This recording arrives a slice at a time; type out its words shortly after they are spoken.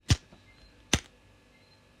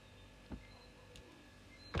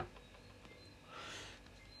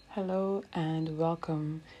Hello and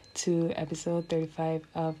welcome to episode 35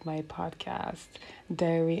 of my podcast,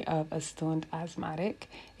 Diary of a Stoned Asthmatic.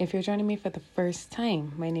 If you're joining me for the first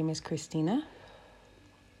time, my name is Christina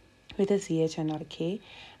with a CH and not a K.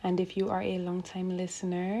 And if you are a long-time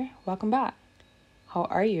listener, welcome back. How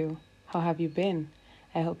are you? How have you been?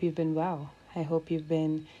 I hope you've been well. I hope you've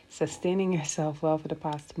been sustaining yourself well for the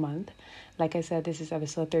past month. Like I said, this is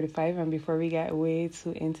episode 35, and before we get way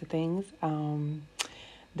too into things,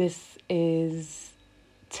 this is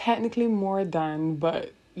technically more than,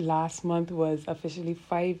 but last month was officially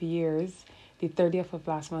 5 years. The 30th of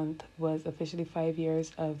last month was officially 5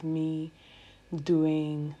 years of me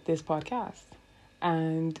doing this podcast.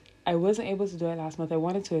 And I wasn't able to do it last month. I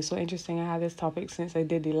wanted to. It's so interesting. I had this topic since I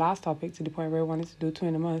did the last topic to the point where I wanted to do 2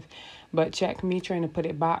 in a month. But check me trying to put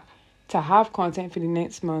it back to have content for the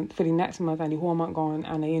next month, and the whole month gone,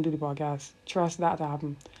 and I didn't do the podcast. Trust that to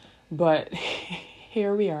happen. But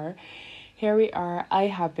here we are. I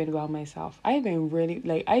have been well myself.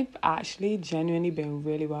 I've actually genuinely been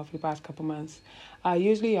really well for the past couple months.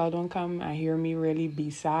 Usually y'all don't come and hear me really be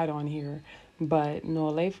sad on here. But no,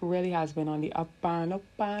 life really has been on the up and up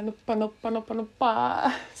and up and up and up and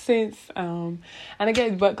up since and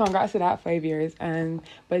again, but congrats to that 5 years.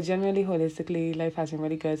 But generally, holistically, life has been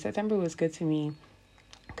really good. September was good to me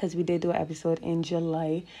because we did do an episode in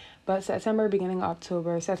July. But September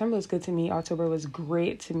was good to me. October was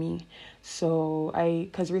great to me. So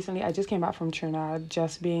because recently I just came back from Trinidad,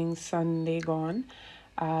 just being Sunday gone.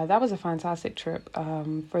 That was a fantastic trip.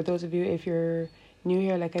 For those of you, if you're new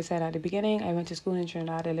here, like I said at the beginning, I went to school in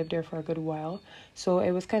Trinidad. I lived there for a good while. So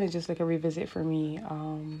it was kind of just like a revisit for me.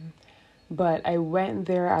 But I went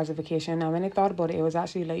there as a vacation. Now, when I thought about it, it was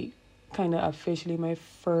actually like kind of officially my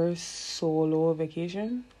first solo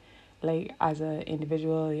vacation. Like as an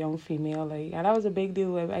individual, a young female, and that was a big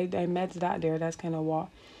deal. I met that there. That's kind of what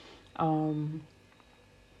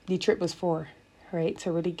the trip was for, right?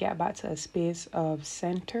 To really get back to a space of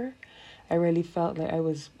center. I really felt like I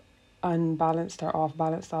was unbalanced or off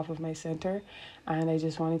of my center, and I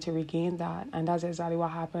just wanted to regain that. And that's exactly what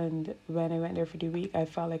happened when I went there for the week. I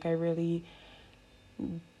felt like I really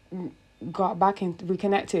got back and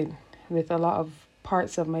reconnected with a lot of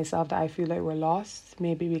parts of myself that I feel like were lost.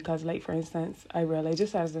 Maybe because, like, for instance, I realized,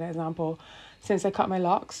 just as an example, since I cut my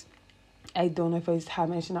locks, I don't know if I have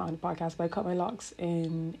mentioned that on the podcast, but I cut my locks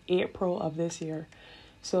in April of this year.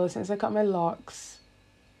 So since I cut my locks,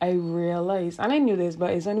 I realized, and I knew this,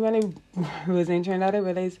 but it's only when I was in Trinidad I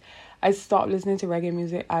realized I stopped listening to reggae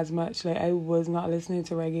music as much. Like, I was not listening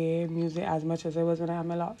to reggae music as much as I was when I had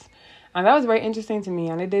my locks. And that was very interesting to me,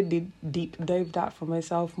 and I did deep dive that for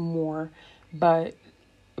myself more. But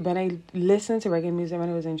when I listened to reggae music when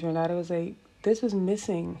I was in Trinidad, I was like, this was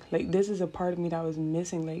missing. Like, this is a part of me that was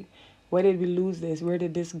missing. Like, where did we lose this? Where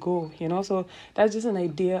did this go? You know, so that's just an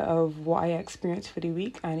idea of what I experienced for the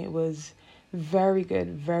week. And it was very good,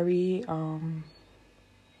 very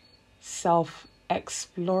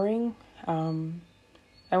self-exploring. I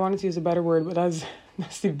wanted to use a better word, but that's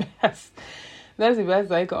the best. That's the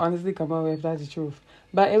best I could honestly come up with, that's the truth.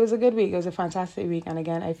 But it was a good week. It was a fantastic week. And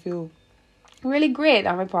again, I feel really great.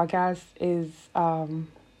 And my podcast is,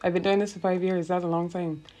 I've been doing this for 5 years. That's a long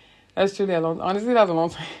time. That's truly a long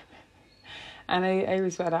time. And I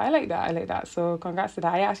respect that. I like that. So congrats to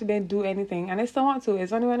that. I actually didn't do anything, and I still want to.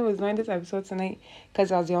 It's only when I was doing this episode tonight,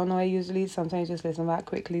 because as y'all know, I usually sometimes just listen back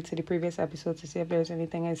quickly to the previous episode to see if there's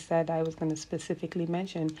anything I said I was going to specifically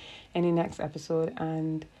mention in the next episode.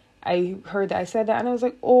 And I heard that I said that, and I was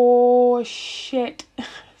like, oh shit.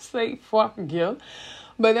 It's like, fuck, girl.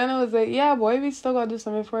 But then I was like, yeah, boy, we still got to do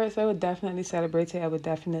something for it. So I would definitely celebrate it. I would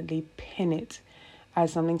definitely pin it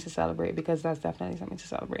as something to celebrate, because that's definitely something to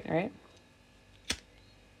celebrate, right?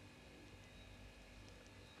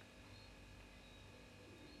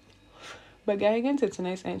 But getting into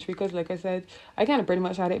tonight's entry, because like I said, I kind of pretty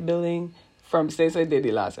much had it building from since I did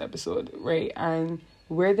the last episode, right? And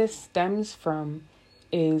where this stems from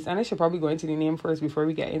is, and I should probably go into the name first before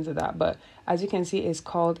we get into that, but as you can see, it's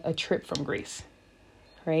called A Trip from Grace,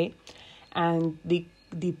 right? And the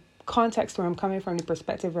context where I'm coming from, the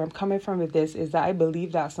perspective where I'm coming from with this is that I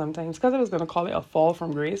believe that sometimes, because I was going to call it A Fall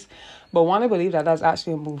from Grace, but one, I believe that that's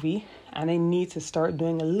actually a movie, and I need to start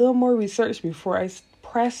doing a little more research before I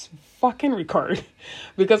press fucking record,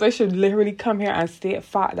 because I should literally come here and state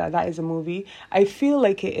fact that is a movie. I feel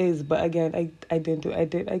like it is, but again, I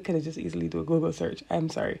could have just easily do a Google search. I'm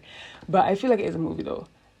sorry, but I feel like it is a movie though.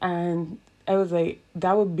 And I was like,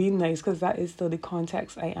 that would be nice, because that is still the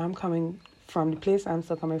context I am coming from, the place I'm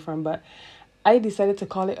still coming from. But I decided to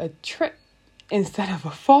call it a trip instead of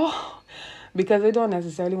a fall, because I don't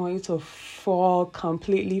necessarily want you to fall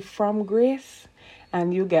completely from grace.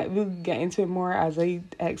 And we'll get into it more as I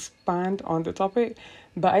expand on the topic.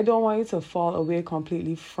 But I don't want you to fall away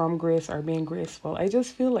completely from grace or being graceful. I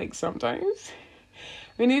just feel like sometimes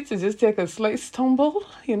we need to just take a slight stumble,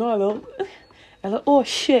 a little, oh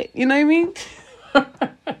shit, you know what I mean?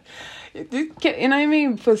 You know what I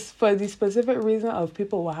mean? For the specific reason of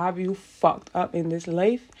people will have you fucked up in this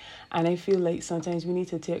life. And I feel like sometimes we need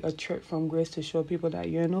to take a trip from grace to show people that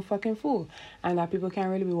you're no fucking fool. And that people can't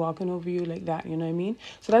really be walking over you like that, you know what I mean?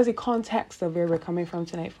 So that's the context of where we're coming from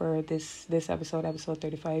tonight for this episode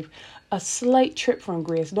 35. A slight trip from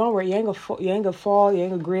grace. Don't worry, you ain't gonna fall, you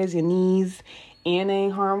ain't gonna graze your knees. And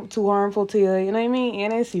ain't too harmful to you, you know what I mean?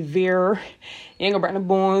 And ain't severe. You ain't gonna break the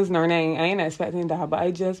bones, nor nothing. I ain't expecting that, but I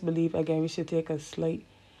just believe, again, we should take a slight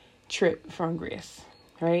trip from grace,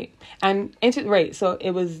 right? And right, so it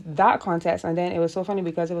was that context, and then it was so funny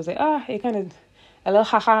because it was like, it kind of, a little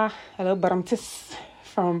haha, a little baramtis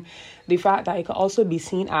from the fact that it could also be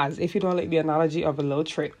seen as, if you don't like the analogy of a little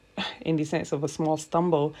trip, in the sense of a small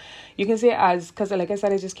stumble, you can say it as, because like I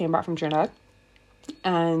said, I just came back from Trinidad.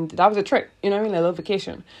 And that was a trip, you know what I mean? A little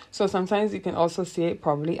vacation. So sometimes you can also see it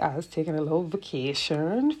probably as taking a little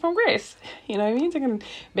vacation from grace. You know what I mean? Taking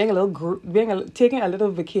a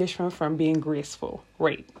little vacation from being graceful.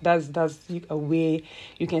 Right. That's a way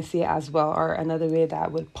you can see it as well, or another way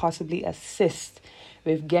that would possibly assist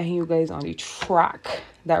with getting you guys on the track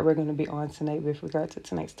that we're going to be on tonight with regard to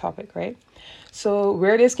tonight's topic, right? So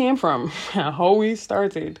where this came from, how we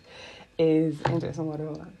started is interesting.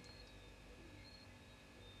 Hold on.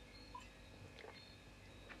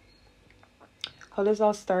 How this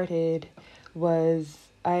all started was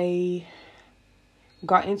I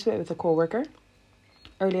got into it with a coworker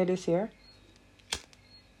earlier this year.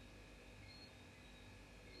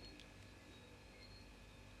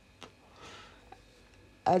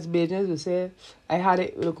 As business would say, I had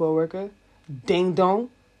it with a coworker. Ding dong,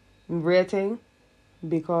 rating,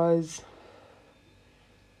 because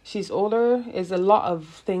she's older. It's a lot of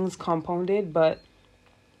things compounded, but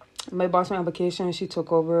my boss went on vacation, she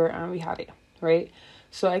took over, and we had it. Right?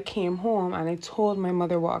 So I came home and I told my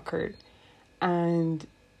mother what occurred. And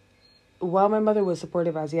while my mother was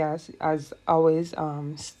supportive as always,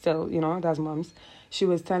 still, that's moms, she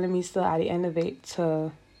was telling me still at the end of it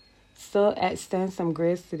to still extend some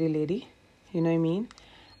grace to the lady, you know what I mean?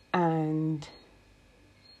 And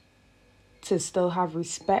to still have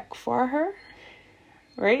respect for her,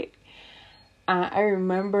 right? And I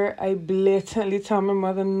remember I blatantly told my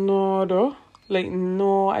mother, no, though. Like,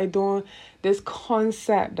 no, I don't. This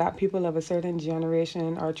concept that people of a certain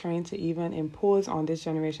generation are trying to even impose on this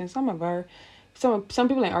generation. Some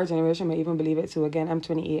people in our generation may even believe it too. Again, I'm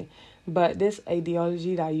 28. But this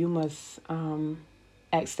ideology that you must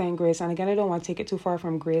extend grace. And again, I don't want to take it too far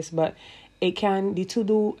from grace, but the two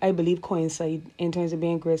do, I believe, coincide in terms of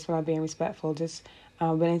being graceful and being respectful. Just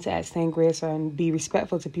willing to extend grace and be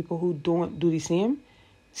respectful to people who don't do the same.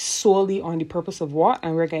 Solely on the purpose of what,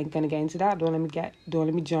 and we're gonna get into that. Don't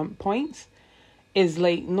let me jump points. Is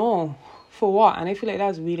like, no, for what? And I feel like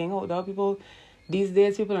that's weeding out. That people these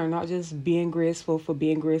days, people are not just being graceful for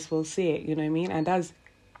being graceful sake, you know what I mean? And that's,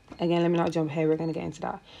 again, let me not jump ahead, we're gonna get into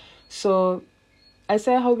that. So I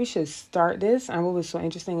said how we should start this, and what was so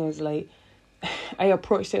interesting was like I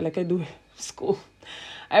approached it like I do with school.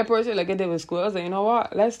 I approached it like I did with school. I was like, you know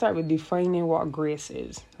what? Let's start with defining what grace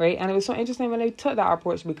is, right? And it was so interesting when I took that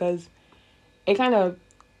approach because it kind of,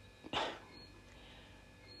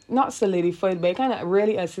 not solidified, but it kind of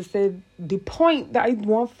really assisted the point that I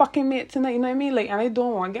want to fucking make tonight, you know what I mean? Like, and I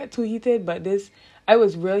don't want to get too heated, but I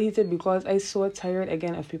was real heated because I so tired,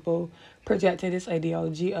 again, of people projecting this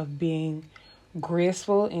ideology of being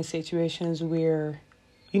graceful in situations where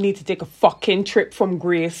you need to take a fucking trip from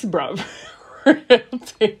grace, bruv.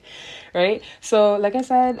 Right? So like I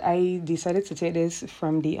said, I decided to take this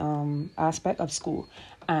from the aspect of school,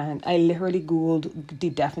 and I literally Googled the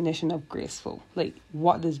definition of graceful. Like,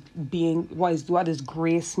 what does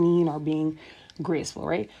grace mean, or being graceful,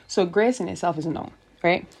 right? So grace in itself is a noun,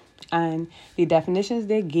 right? And the definitions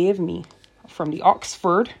they gave me from the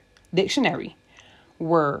Oxford Dictionary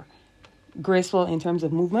were graceful in terms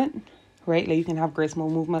of movement, right? Like, you can have graceful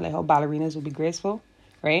movement, like how ballerinas would be graceful,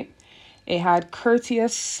 right? It had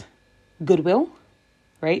courteous goodwill,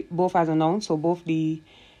 right? Both as a noun. So both the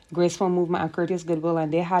graceful movement and courteous goodwill.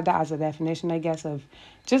 And they had that as a definition, I guess, of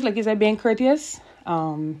just like you said, being courteous.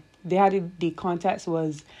 They had the context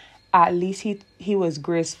was at least he was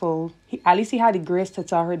graceful. At least he had the grace to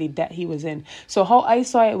tell her the debt he was in. So how I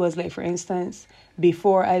saw it was like, for instance,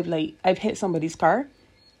 before I've hit somebody's car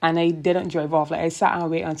and I didn't drive off. Like, I sat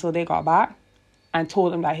and wait until they got back. and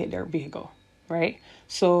told them that I hit their vehicle, right?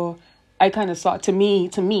 So I kind of saw, to me,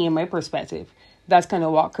 in my perspective, that's kind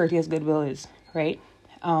of what courteous goodwill is, right?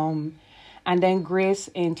 And then grace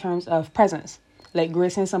in terms of presence, like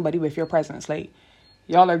gracing somebody with your presence, like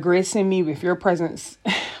y'all are gracing me with your presence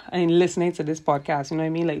and listening to this podcast. You know what I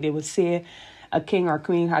mean? Like they would say a king or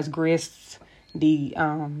queen has graced the,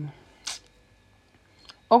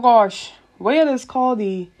 oh gosh, what it is called,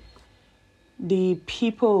 the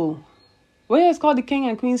people, what is called the king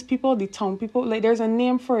and queen's people, the town people, like there's a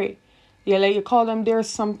name for it. Yeah, like you call them, there's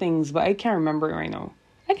some things, but I can't remember it right now.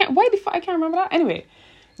 I can't remember that? Anyway,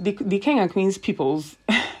 the king and queen's peoples,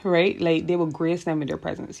 right? Like they will grace them with their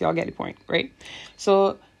presence. Y'all get the point, right?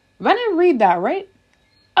 So when I read that, right,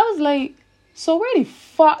 I was like, so where the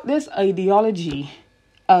fuck this ideology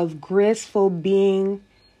of graceful being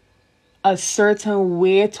a certain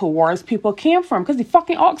way towards people came from? Because the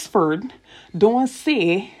fucking Oxford don't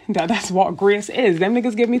say that that's what grace is. Them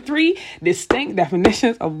niggas give me 3 distinct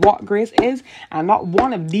definitions of what grace is, and not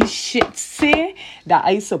one of these shits say that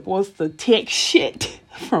I supposed to take shit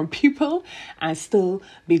from people and still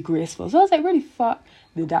be graceful. So I was like, where the fuck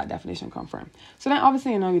did that definition come from? So then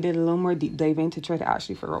obviously, we did a little more deep diving to try to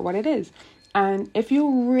actually figure out what it is. And if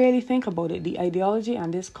you really think about it, the ideology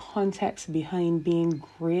and this context behind being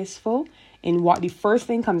graceful, in what the first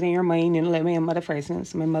thing comes in your mind, like my mother, for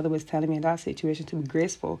instance, my mother was telling me in that situation to be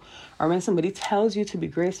graceful, or when somebody tells you to be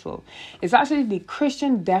graceful, it's actually the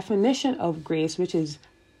Christian definition of grace, which is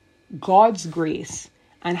God's grace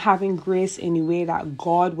and having grace in the way that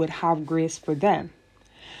God would have grace for them.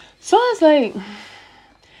 So it's like,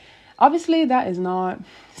 obviously that is not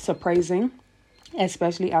surprising,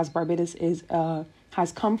 especially as Barbados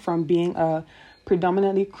has come from being a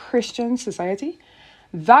predominantly Christian society.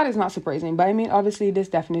 That is not surprising. But I mean, obviously, this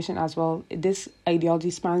definition as well, this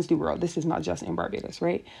ideology spans the world. This is not just in Barbados,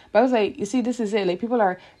 right? But I was like, you see, this is it. Like,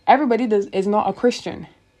 everybody is not a Christian.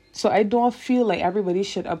 So I don't feel like everybody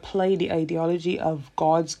should apply the ideology of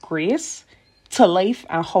God's grace to life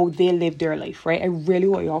and how they live their life, right? I really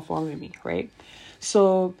want y'all following me, right?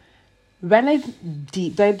 So when I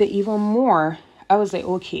deep dived it even more, I was like,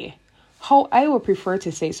 okay, how I would prefer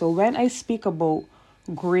to say. So when I speak about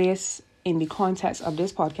grace in the context of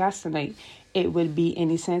this podcast tonight, it would be in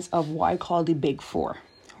the sense of what I call the big 4,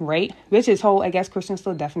 right? Which is how I guess Christians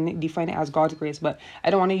still definitely define it as God's grace, but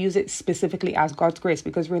I don't want to use it specifically as God's grace,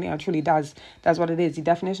 because really and truly that's what it is. The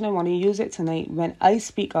definition I want to use it tonight when I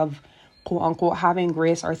speak of quote unquote having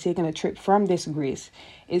grace or taking a trip from this grace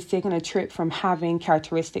is taking a trip from having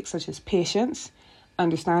characteristics such as patience,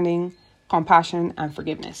 understanding, compassion, and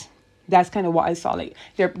forgiveness. That's kind of what I saw. Like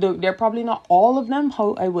they're probably not all of them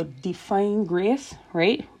how I would define grace,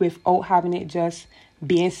 right? Without having it just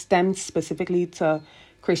being stemmed specifically to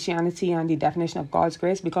Christianity and the definition of God's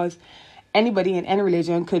grace, because anybody in any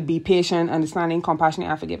religion could be patient, understanding, compassionate,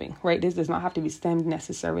 and forgiving, right? This does not have to be stemmed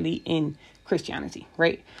necessarily in Christianity,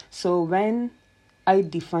 right? So when I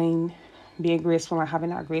define being graceful and having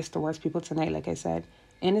that grace towards people tonight, like I said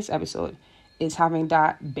in this episode, is having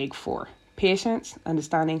that big 4. Patience,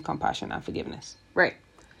 understanding, compassion, and forgiveness. Right.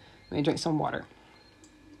 Let me drink some water.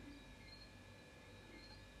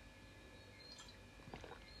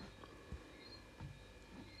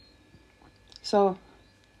 So,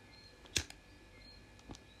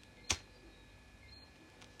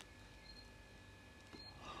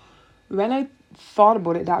 when I thought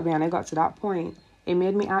about it that way and I got to that point, it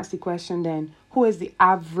made me ask the question then, who is the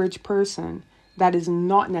average person that is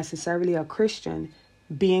not necessarily a Christian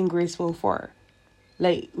being graceful for?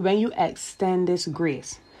 Like when you extend this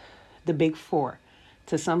grace, the big 4,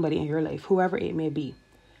 to somebody in your life, whoever it may be,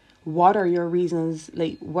 what are your reasons?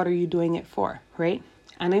 Like, what are you doing it for? Right?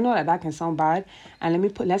 And I know that can sound bad. And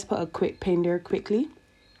let's put a quick pin there quickly.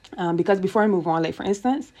 Because before I move on, like for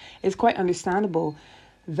instance, it's quite understandable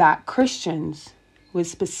that Christians would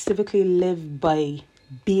specifically live by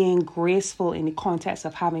being graceful in the context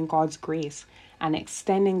of having God's grace and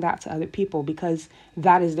extending that to other people, because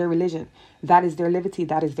that is their religion, that is their liberty,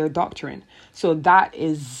 that is their doctrine. So that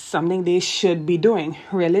is something they should be doing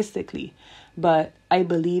realistically. But I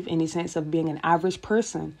believe in the sense of being an average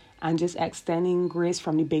person and just extending grace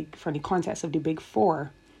from the context of the big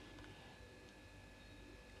 4.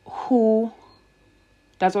 Who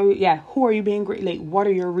are you being great? Like, what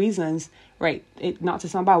are your reasons? Right. Not to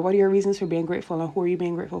sound bad. What are your reasons for being grateful, and who are you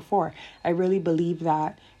being grateful for? I really believe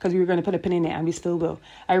that, because we were going to put a pin in it and we still will.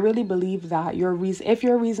 I really believe that your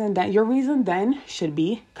reason then should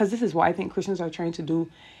be, because this is what I think Christians are trying to do.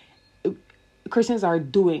 Christians are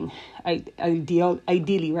doing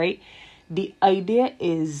ideally, right? The idea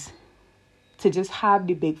is to just have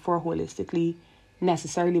the big 4 holistically,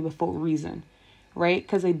 necessarily without reason, right?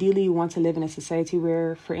 Because ideally you want to live in a society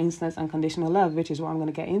where, for instance, unconditional love, which is what I'm going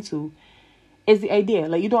to get into, is the idea.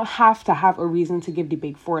 Like, you don't have to have a reason to give the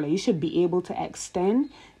big four. Like, you should be able to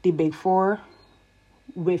extend the big four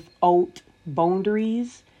without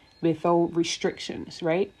boundaries, without restrictions,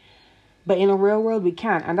 right? But in a real world, we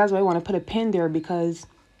can't. And that's why I want to put a pin there, because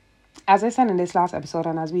as I said in this last episode,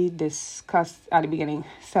 and as we discussed at the beginning,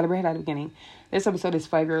 celebrated at the beginning, this episode is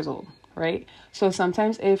 5 years old, right? So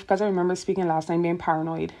sometimes because I remember speaking last time, being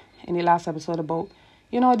paranoid in the last episode about,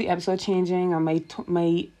 the episode changing and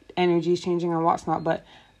my energy is changing and what's not. But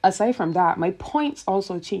aside from that, my points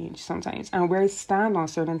also change sometimes, and where I stand on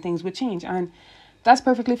certain things would change. And that's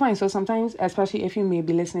perfectly fine. So sometimes, especially if you may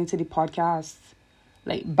be listening to the podcast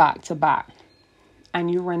like back to back, and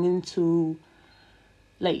you run into,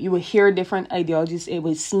 like, you would hear different ideologies, it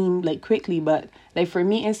would seem like quickly, but like for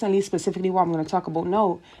me instantly, specifically what I'm going to talk about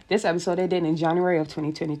now, this episode I did in January of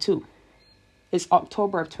 2022. It's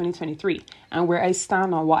October of 2023. And where I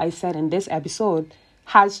stand on what I said in this episode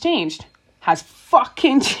has changed. Has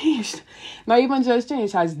fucking changed. Not even just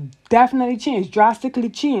changed, has definitely changed, drastically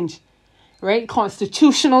changed, right?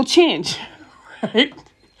 Constitutional change, right?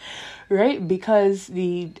 Right? Because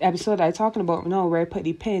the episode I'm talking about now, where I put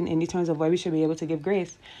the pin in the terms of why we should be able to give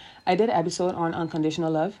grace, I did an episode on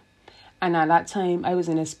unconditional love. And at that time, I was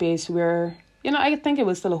in a space where, I think it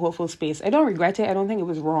was still a hopeful space. I don't regret it. I don't think it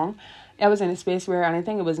was wrong. I was in a space where, and I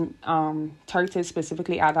think it was targeted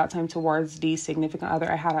specifically at that time towards the significant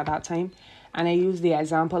other I had at that time. And I used the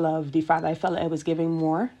example of the fact that I felt like I was giving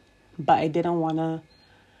more, but I didn't want to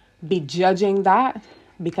be judging that,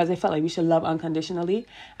 because I felt like we should love unconditionally.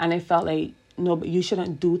 And I felt like, no, but you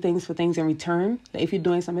shouldn't do things for things in return. Like, if you're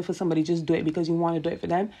doing something for somebody, just do it because you want to do it for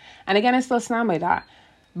them. And again, I still stand by that.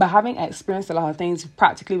 But having experienced a lot of things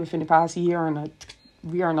practically within the past year and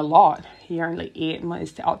a lot, year and like 8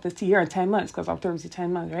 months to out this year and 10 months, because October is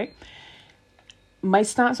 10 months, right? My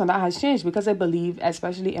stance on that has changed, because I believe,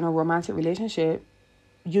 especially in a romantic relationship,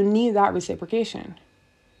 you need that reciprocation,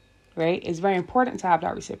 right? It's very important to have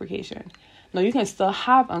that reciprocation. No, you can still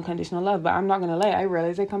have unconditional love, but I'm not going to lie. I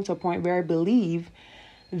realized I come to a point where I believe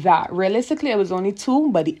that realistically, I was only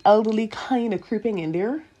 2, but the elderly kind of creeping in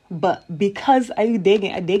there. But because I dig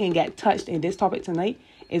and get touched in this topic tonight,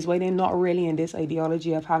 is why they're not really in this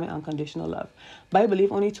ideology of having unconditional love. But I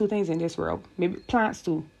believe only 2 things in this world. Maybe plants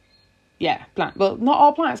too. Yeah, plant. Well, not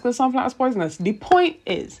all plants, because some plants are poisonous. The point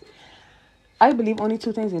is, I believe only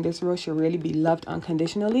 2 things in this world should really be loved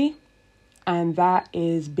unconditionally. And that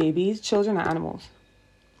is babies, children, and animals,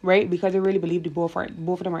 right? Because I really believe both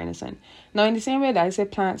of them are innocent. Now, in the same way that I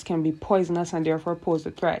said plants can be poisonous and therefore pose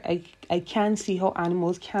a threat, I can see how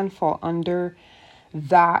animals can fall under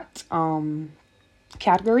that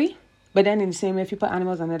category. But then in the same way, if you put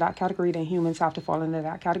animals under that category, then humans have to fall under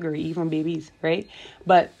that category, even babies, right?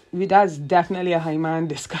 But that's definitely a high man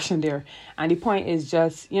discussion there. And the point is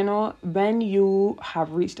just, when you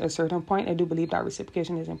have reached a certain point, I do believe that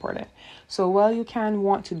reciprocation is important. So while you can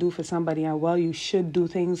want to do for somebody, and while you should do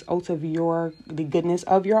things out of the goodness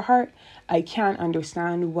of your heart, I can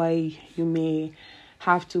understand why you may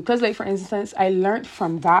have to. Because, like, for instance, I learned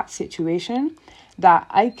from that situation that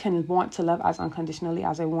I can want to love as unconditionally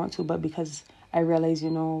as I want to, but because I realize,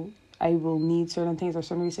 I will need certain things or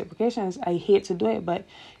certain reciprocations, I hate to do it. But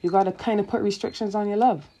you got to kind of put restrictions on your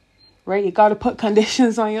love, right? You got to put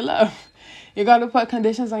conditions on your love. You got to put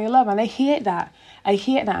conditions on your love. And I hate that.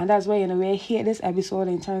 And that's why, in a way, I hate this episode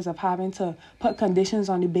in terms of having to put conditions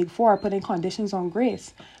on the big 4, putting conditions on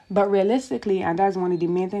grace. But realistically, and that's one of the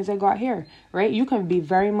main things I got here, right? You can be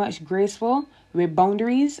very much graceful with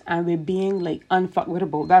boundaries and with being like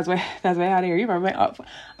unfuckwittable. That's why I had here. You remember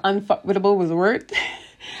unfuckwittable was the word?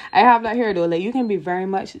 I have that here though. Like, you can be very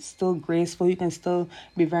much still graceful. You can still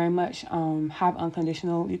be very much have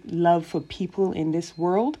unconditional love for people in this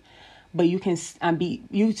world, but you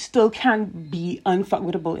still can be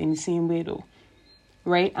unfuckwittable in the same way though,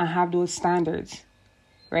 right? And have those standards,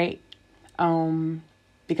 right?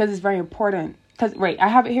 Because it's very important. Because, right, I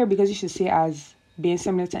have it here because you should see it as being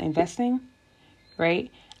similar to investing,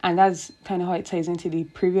 right? And that's kind of how it ties into the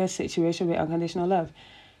previous situation with unconditional love.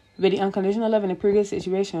 With the unconditional love in the previous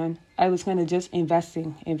situation, I was kind of just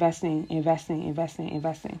investing.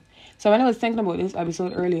 So when I was thinking about this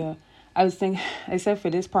episode earlier, I said for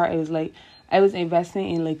this part, it was like, I was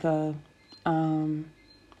investing in like a,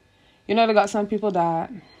 they got some people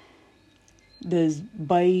that does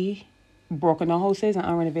buy broken down houses and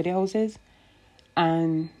unrenovated houses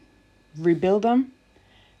and rebuild them,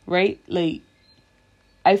 right? Like,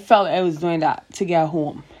 I felt I was doing that to get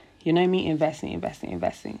home. You know what I mean? Investing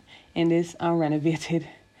in this unrenovated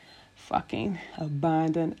fucking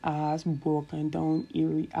abandoned ass, broken down,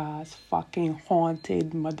 eerie ass, fucking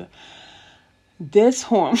haunted mother. This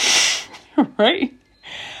home, right?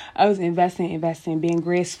 I was investing, being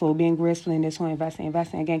graceful in this home,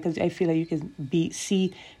 investing again, because I feel like you can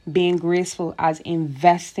see being graceful as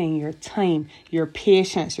investing your time, your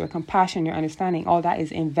patience, your compassion, your understanding. All that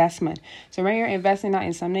is investment. So when you're investing that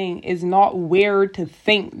in something, it's not weird to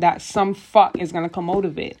think that some fuck is going to come out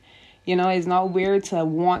of it. You know, it's not weird to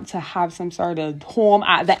want to have some sort of home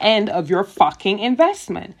at the end of your fucking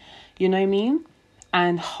investment. You know what I mean?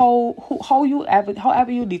 And however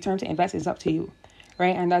you determine to invest is up to you.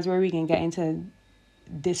 Right? And that's where we can get into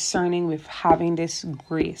discerning with having this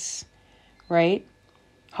grace, right?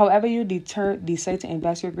 However you decide to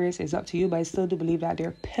invest your grace is up to you, but I still do believe that there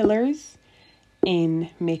are pillars in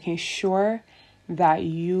making sure that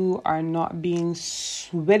you are not being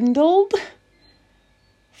swindled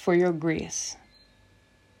for your grace,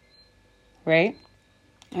 right?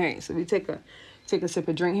 All right, so we take a sip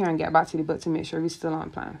of drink here and get back to the book to make sure we're still on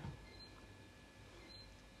plan.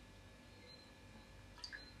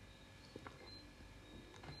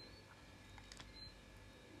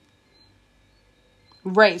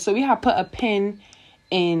 Right, so we have put a pin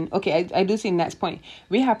in, okay, I do see the next point.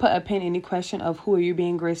 We have put a pin in the question of who are you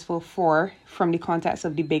being graceful for from the context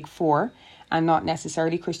of the big four and not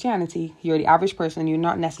necessarily Christianity. You're the average person. You're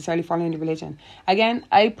not necessarily following the religion. Again,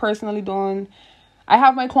 I personally I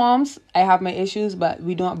have my qualms. I have my issues, but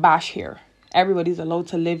we don't bash here. Everybody's allowed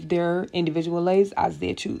to live their individual lives as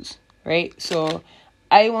they choose, right? So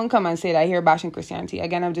I won't come and say that I hear bashing Christianity.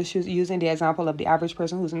 Again, I'm just using the example of the average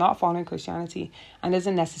person who's not following Christianity and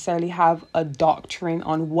doesn't necessarily have a doctrine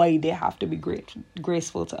on why they have to be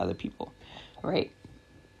graceful to other people, right?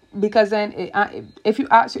 Because then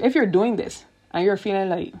if you're doing this and you're feeling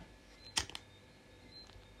like,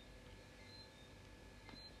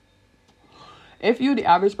 if you, the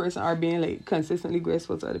average person, are being like consistently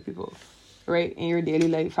graceful to other people, right, in your daily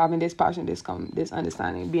life, having this passion, this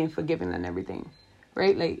understanding, being forgiving and everything,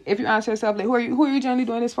 right? Like, if you ask yourself, like, who are you generally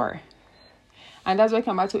doing this for? And that's what I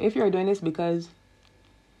come back to. If you're doing this because,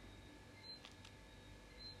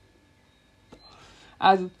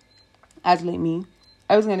 as like me,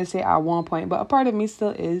 I was gonna say at one point, but a part of me still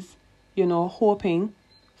is, you know, hoping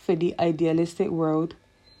for the idealistic world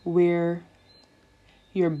where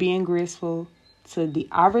you're being graceful to the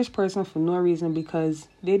average person for no reason because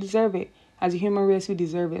they deserve it. As a human race, we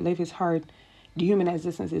deserve it. Life is hard. The human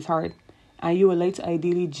existence is hard. And you would like to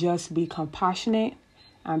ideally just be compassionate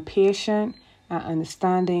and patient and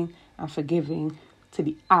understanding and forgiving to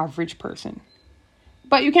the average person.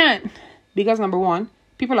 But you can't. Because number one,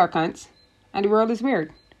 people are cunts and the world is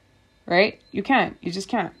weird. Right? You can't. You just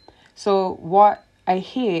can't. So what I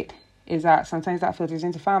hate is that sometimes that filters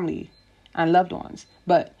into family and loved ones.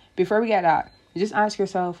 But before we get that, just ask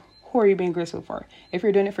yourself, who are you being graceful for? If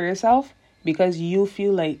you're doing it for yourself, because you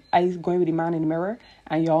feel like I'm going with the man in the mirror,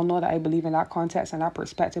 and y'all know that I believe in that context and that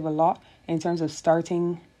perspective a lot in terms of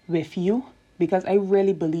starting with you, because I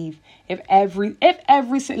really believe if every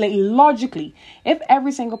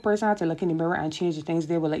single person had to look in the mirror and change the things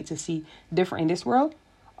they would like to see different in this world,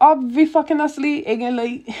 obviously again,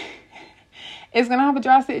 like, it's gonna have a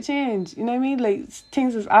drastic change. You know what I mean? Like,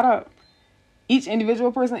 things is add up. Each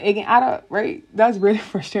individual person, it can add up, right? That's really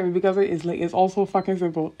frustrating because it's also fucking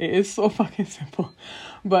simple. It is so fucking simple.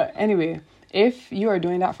 But anyway, if you are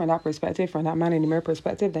doing that from that perspective, from that man in the mirror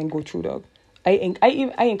perspective, then go through, dog. I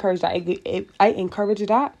encourage that. I encourage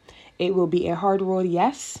that. It will be a hard road,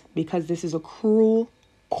 yes, because this is a cruel,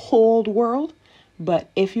 cold world. But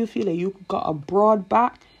if you feel like you got a broad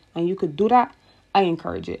back and you could do that, I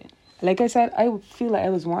encourage it. Like I said, I feel like I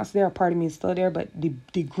was once there. A part of me is still there, but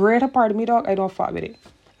the greater part of me, dog, I don't fuck with it.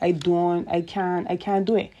 I can't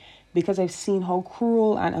do it because I've seen how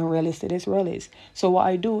cruel and unrealistic this world is. So what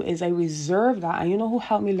I do is I reserve that. And you know who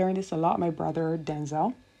helped me learn this a lot? My brother,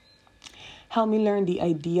 Denzel. Helped me learn the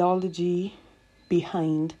ideology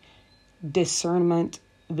behind discernment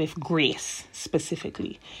with grace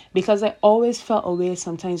specifically. Because I always felt away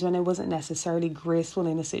sometimes when I wasn't necessarily graceful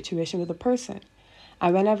in a situation with a person.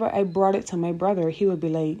 And whenever I brought it to my brother, he would be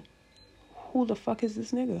like, who the fuck is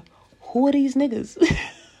this nigga? Who are these niggas? That's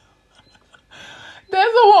what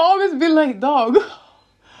I always be like, dog.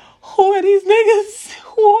 Who are these niggas?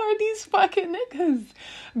 Who are these fucking niggas?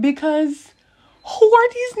 Because who are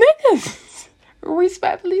these niggas?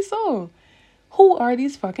 Respectfully so. Who are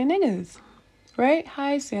these fucking niggas? Right?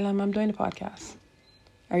 Hi, Salem. I'm doing the podcast.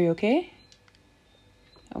 Are you okay?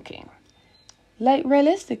 Okay. Like,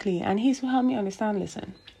 realistically, and he's helped me understand,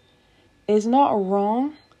 listen, it's not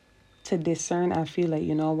wrong to discern and feel like,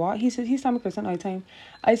 you know what? He's telling me Kristen all the time,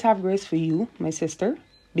 I just have grace for you, my sister,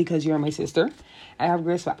 because you're my sister. I have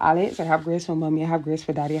grace for Alex. I have grace for mommy. I have grace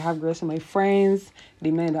for daddy. I have grace for my friends.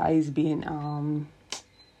 The men that is being,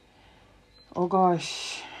 oh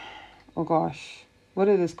gosh. What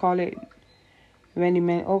did this call it? When the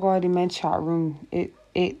men chat room,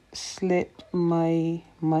 it slipped my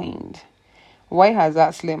mind. Why has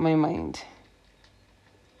that slipped my mind?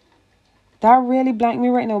 That really blanked me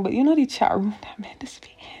right now. But you know the chat room that man is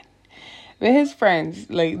being with his friends,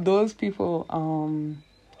 like those people,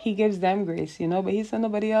 he gives them grace, you know, but he said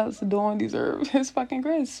nobody else don't deserve his fucking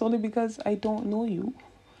grace solely because I don't know you.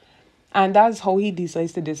 And that's how he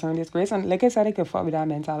decides to discern this grace. And like I said, I could fuck with that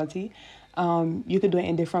mentality. You could do it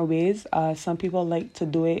in different ways. Some people like to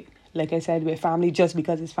do it, like I said, with family just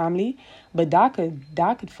because it's family. But that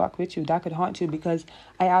could fuck with you. That could haunt you, because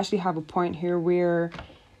I actually have a point here where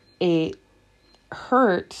it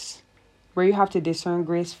hurts, where you have to discern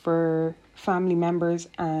grace for family members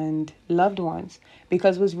and loved ones.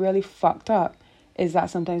 Because what's really fucked up is that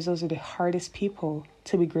sometimes those are the hardest people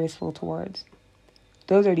to be graceful towards.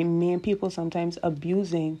 Those are the main people sometimes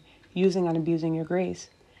using and abusing your grace.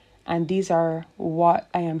 And these are what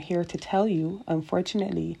I am here to tell you,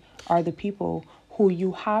 unfortunately, are the people who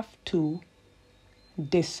you have to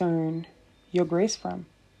discern your grace from.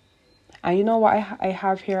 And you know what I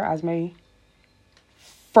have here as my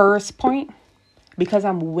first point? Because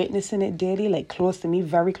I'm witnessing it daily, like close to me,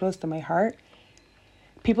 very close to my heart.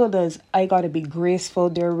 People I gotta be graceful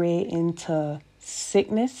their way into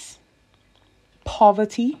sickness,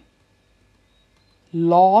 poverty,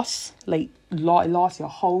 loss, like lost your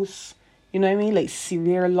house, you know what I mean? Like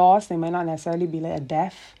severe loss. They might not necessarily be like a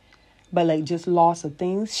death, but like just loss of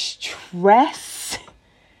things, stress.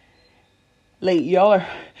 Like y'all are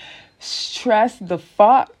stressed the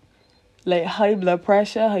fuck, like high blood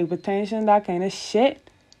pressure, hypertension, that kind of shit.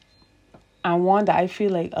 And one that I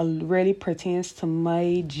feel like really pertains to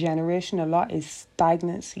my generation a lot is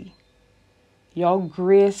stagnancy. Y'all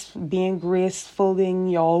being graceful in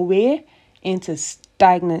your way into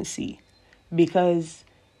stagnancy, because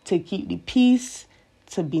to keep the peace,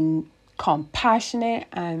 to be compassionate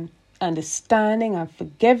and understanding and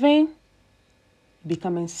forgiving,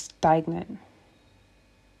 becoming stagnant.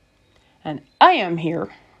 And I am here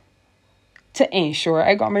to ensure,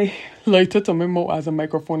 I got my lighter to my mouth as a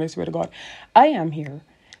microphone, I swear to God. I am here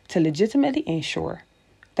to legitimately ensure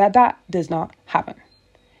that does not happen.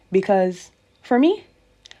 Because for me,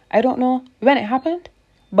 I don't know when it happened,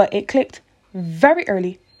 but it clicked very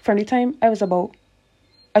early from the time I was about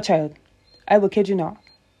a child. I will kid you not.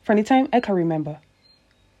 From the time I can remember,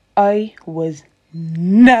 I was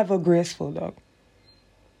never graceful, dog.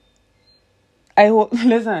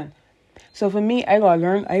 Listen. So for me, I gotta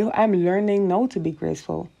learn. I'm learning now to be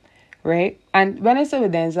graceful, right? And when I say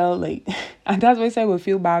with Denzel, like, and that's why I say I would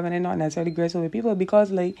feel bad when I'm not necessarily graceful with people, because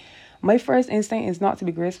like my first instinct is not to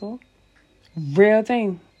be graceful. Real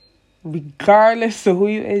thing. Regardless of who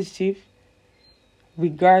you is, chief.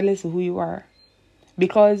 Regardless of who you are.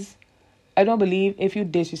 Because I don't believe if you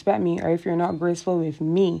disrespect me or if you're not graceful with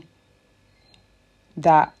me,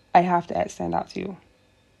 that I have to extend that to you.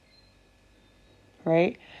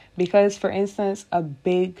 Right? Because, for instance,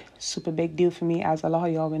 super big deal for me, as a lot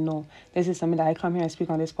of y'all will know, this is something that I come here and speak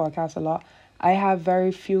on this podcast a lot. I have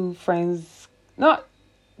very few friends, not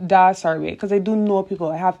that sorry, because I do know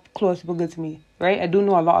people. I have close people good to me, right? I do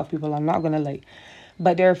know a lot of people, I'm not going to lie.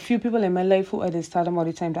 But there are a few people in my life who I just tell them all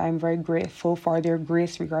the time that I'm very grateful for their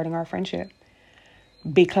grace regarding our friendship.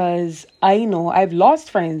 Because I know I've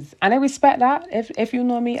lost friends, and I respect that. If you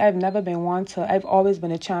know me, I've always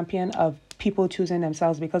been a champion of people choosing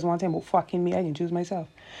themselves, because one time about fucking me, I didn't choose myself.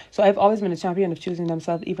 So I've always been a champion of choosing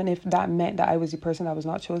themselves, even if that meant that I was the person that was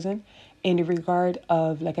not chosen. In the regard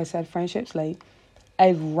of, like I said, friendships, like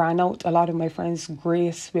I've ran out a lot of my friends'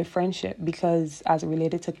 grace with friendship, because as it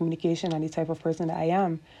related to communication and the type of person that I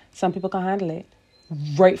am, some people can handle it,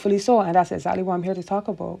 rightfully so, and that's exactly what I'm here to talk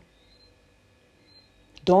about.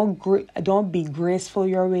 Don't be graceful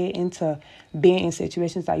your way into being in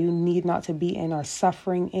situations that you need not to be in or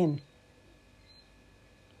suffering in.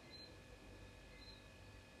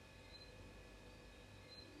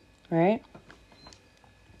 Right?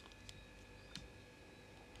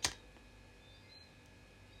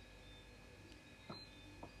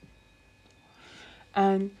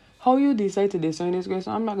 And how you decide to discern this grace,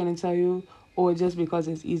 I'm not going to tell you, just because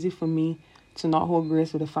it's easy for me to not hold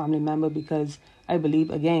grace with a family member, because I believe,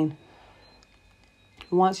 again,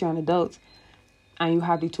 once you're an adult and you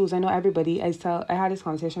have the tools, I know everybody, I had this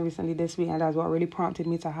conversation recently this week, and that's what really prompted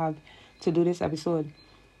me to do this episode.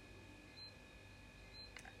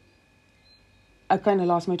 I kind of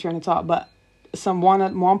lost my train of thought, but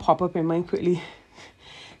one pop up in mind quickly.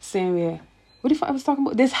 Saying, what the fuck I was talking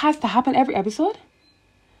about? This has to happen every episode?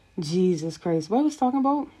 Jesus Christ. What I was talking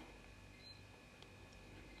about?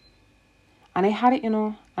 And I had it,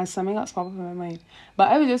 and something else popped up in my mind. But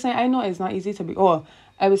I was just saying, I know it's not easy to be,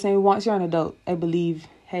 I was saying, once you're an adult, I believe,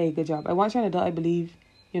 hey, good job. Once you're an adult, I believe,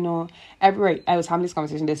 I was having this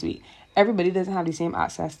conversation this week. Everybody doesn't have the same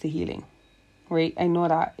access to healing, right? I know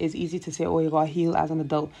that it's easy to say, you got to heal as an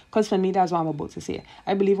adult. Because for me, that's what I'm about to say.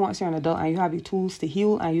 I believe once you're an adult and you have the tools to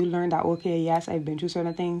heal and you learn that, okay, yes, I've been through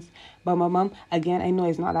certain things. But my mom, again, I know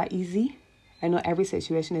it's not that easy. I know every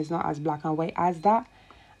situation is not as black and white as that.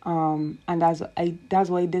 And that's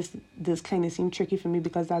why this kind of seemed tricky for me,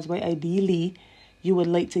 because that's why ideally you would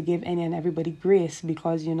like to give any and everybody grace,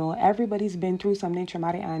 because everybody's been through something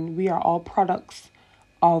traumatic and we are all products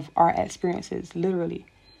of our experiences, literally,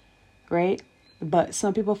 right? But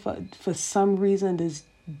some people for some reason just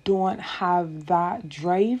don't have that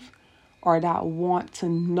drive or that want to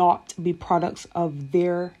not be products of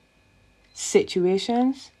their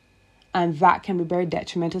situations. And that can be very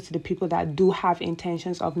detrimental to the people that do have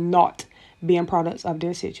intentions of not being products of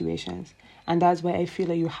their situations. And that's why I feel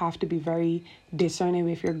like you have to be very discerning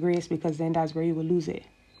with your grace, because then that's where you will lose it.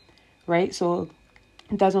 Right? So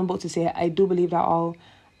that's what I'm about to say. I do believe that all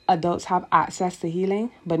adults have access to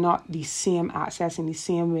healing, but not the same access in the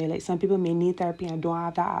same way. Like some people may need therapy and don't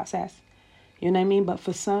have that access. You know what I mean? But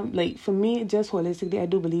for some, like for me, just holistically, I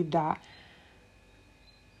do believe that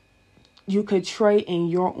you could try in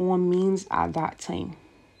your own means at that time,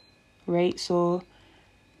 right? So,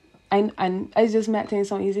 and I just met things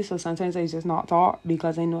so easy, so sometimes I just not thought,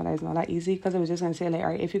 because I know that it's not that easy, because I was just going to say, like,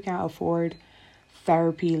 all right, if you can't afford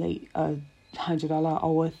therapy, like $100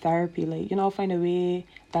 hour therapy, like, find a way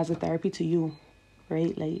that's a therapy to you,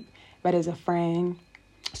 right? Like, whether it's a friend,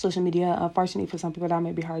 social media, unfortunately for some people that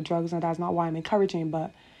might be hard, drugs, and that's not why I'm encouraging,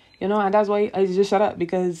 but, and that's why I just shut up,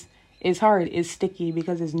 because it's hard, it's sticky,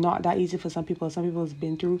 because it's not that easy for some people. Some people have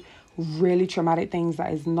been through really traumatic things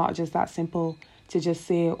that is not just that simple to just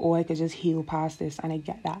say, I could just heal past this, and I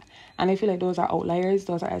get that. And I feel like those are outliers,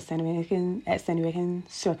 those are extenuating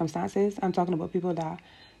circumstances. I'm talking about people that,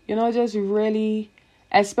 just really,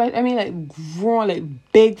 grown, like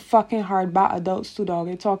big fucking hard bad adults too, dog.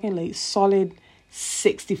 I'm talking like solid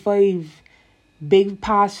 65, big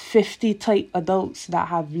past 50 type adults that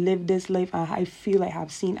have lived this life, and I feel like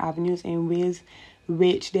have seen avenues in ways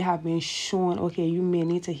which they have been shown, okay, you may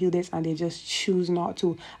need to heal this, and they just choose not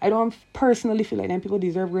to. I don't personally feel like them people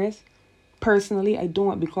deserve grace. Personally, I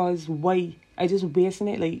don't, because why? I just wasting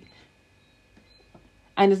it, like,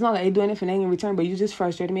 and it's not like I do anything in return, but you just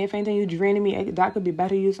frustrated me. If anything, you draining me. That could be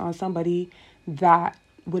better used on somebody that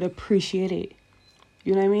would appreciate it.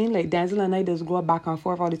 You know what I mean? Like Denzel and I just go back and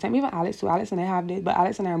forth all the time. Even Alex too. Alex and I have this, but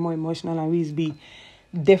Alex and I are more emotional, and we be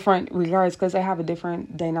different regards, because I have a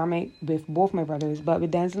different dynamic with both my brothers. But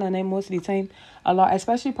with Denzel and I, most of the time, a lot,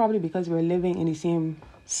 especially probably because we're living in the same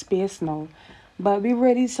space now. But we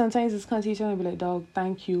really sometimes just come to each other and be like, dog,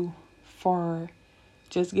 thank you for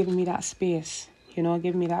just giving me that space.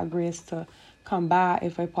 Giving me that grace to come back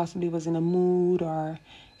if I possibly was in a mood, or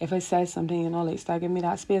if I said something, like start giving me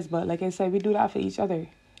that space. But like I said, we do that for each other.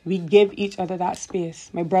 We give each other that space.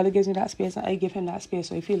 My brother gives me that space, and I give him that space.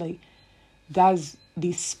 So I feel like that's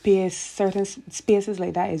the space, certain spaces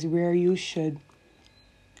like that is where you should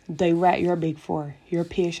direct your big four, your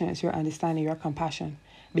patience, your understanding, your compassion.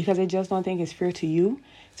 Because I just don't think it's fair to you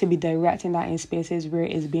to be directing that in spaces where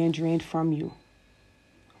it's being drained from you.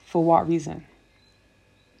 For what reason?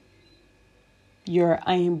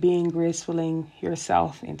 I am being gracefuling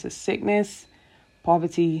yourself into sickness,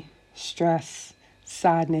 poverty, stress,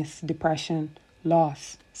 sadness, depression,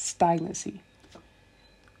 loss, stagnancy.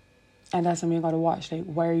 And that's something you gotta watch. Like,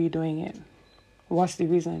 why are you doing it? What's the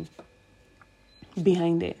reason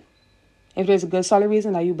behind it? If there's a good solid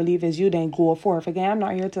reason that you believe is you, then go forth. Again, I'm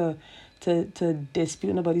not here to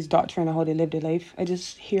dispute nobody's doctrine or how they live their life. I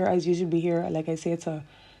just here, as you should be here, like I said, to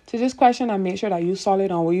just question and make sure that you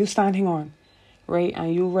solid on what you're standing on. Right?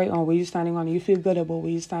 And you right on where you're standing on, and you feel good about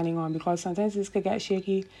where you're standing on, because sometimes this could get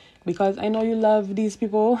shaky, because I know you love these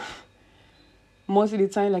people most of the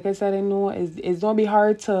time. Like I said, I know it's gonna be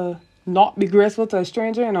hard to not be graceful to a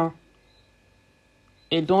stranger,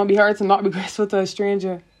 It don't be hard to not be graceful to a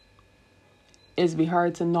stranger. It's be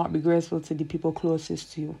hard to not be graceful to the people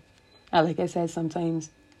closest to you. And like I said, sometimes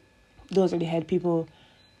those are the head people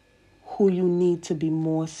who you need to be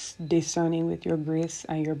most discerning with your grace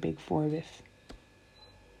and your big four with.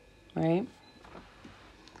 Right?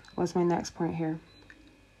 What's my next point here?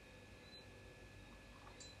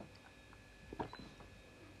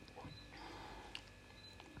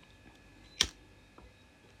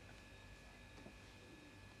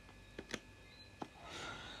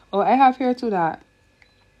 Oh, I have here too that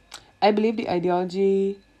I believe the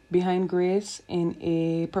ideology behind grace in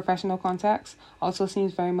a professional context also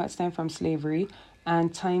seems very much stemmed from slavery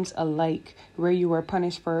and times alike, where you were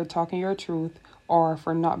punished for talking your truth or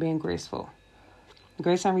for not being graceful.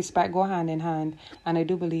 Grace and respect go hand in hand, and I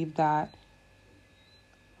do believe that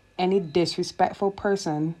any disrespectful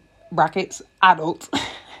person, brackets adult,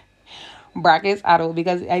 brackets adult,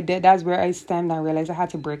 because that's where I stemmed and realized I had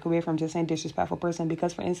to break away from just saying disrespectful person,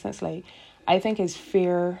 because for instance, like, I think it's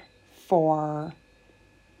fair for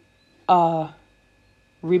a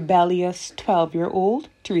rebellious 12-year-old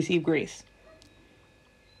to receive grace,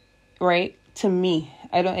 right? To me,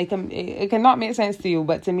 I don't, it cannot make sense to you,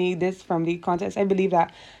 but to me, this, from the context, I believe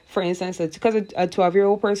that, for instance, it's because a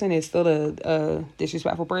 12-year-old person is still a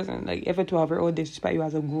disrespectful person. Like, if a 12-year-old disrespect you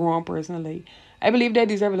as a grown person, like, I believe they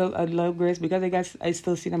deserve a love grace, because I guess I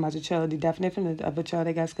still see them as a child. The definition of a child,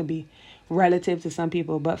 I guess, could be relative to some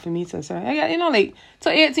people, but for me, to a certain, like, to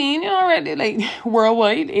 18, already, like,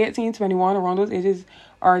 worldwide, 18, 21, around those ages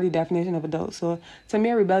are the definition of adult. So to me,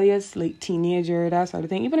 a rebellious, like, teenager, that sort of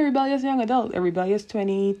thing, even a rebellious young adult, a rebellious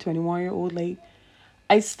 20, 21-year-old, like,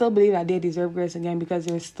 I still believe that they deserve grace again, because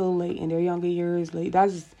they're still, like, in their younger years. Like,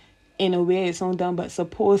 that's, in a way, it's so dumb, but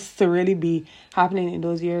supposed to really be happening in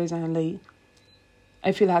those years. And, like,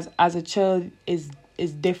 I feel as a child is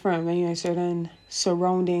different when you're in certain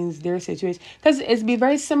surroundings, their situation, because it's be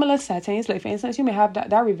very similar settings. Like, for instance, you may have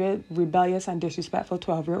that rebellious and disrespectful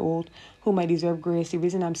 12-year-old who might deserve grace. The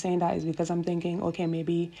reason I'm saying that is because I'm thinking, okay,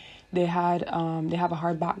 maybe they have a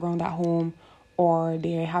hard background at home, or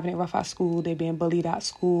they're having it rough at school, they're being bullied at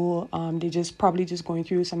school, they probably just going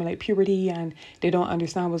through something like puberty, and they don't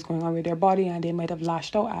understand what's going on with their body, and they might have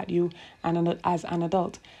lashed out at you as an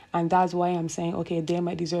adult. And that's why I'm saying, okay, they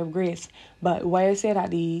might deserve grace. But why I say that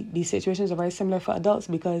the situations are very similar for adults,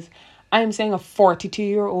 because I'm saying a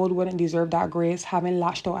 42-year-old wouldn't deserve that grace, having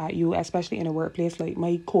lashed out at you, especially in a workplace, like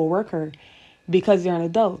my co-worker, because they're an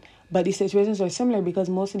adult. But the situations are similar, because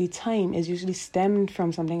most of the time is usually stemmed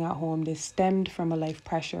from something at home. They stemmed from a life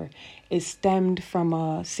pressure. It stemmed from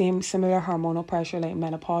a similar hormonal pressure, like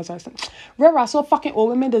menopause or something. Rara, so fucking old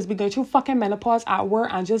women does be going through fucking menopause at work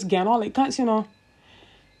and just getting all like cunts.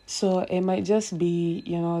 So it might just be,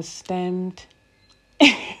 stemmed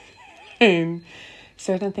in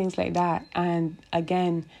certain things like that. And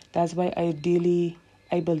again, that's why ideally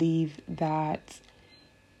I believe that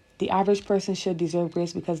the average person should deserve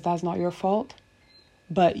grace, because that's not your fault.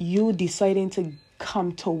 But you deciding to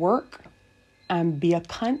come to work and be a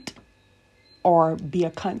cunt, or be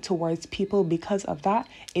a cunt towards people because of that,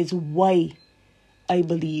 is why I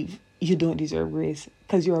believe you don't deserve grace,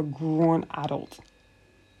 because you're a grown adult.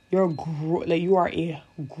 You are a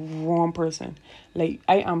grown person. Like,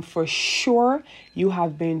 I am for sure you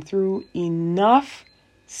have been through enough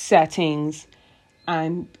settings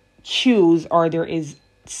and cues, or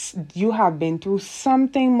you have been through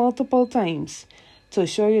something multiple times to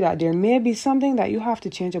show you that there may be something that you have to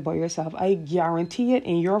change about yourself. I guarantee it,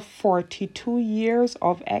 in your 42 years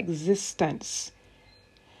of existence,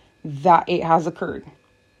 that it has occurred.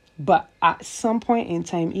 But at some point in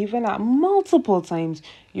time, even at multiple times,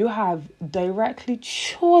 you have directly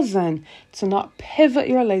chosen to not pivot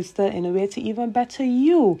your lifestyle in a way to even better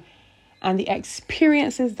you and the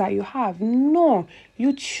experiences that you have. No,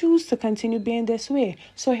 you choose to continue being this way.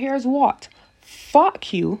 So here's what.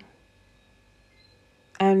 Fuck you.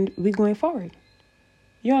 And we're going forward.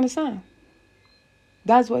 You understand?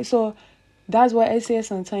 That's why I say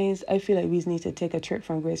sometimes I feel like we need to take a trip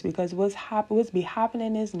from grace, because what's be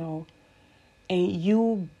happening is no. And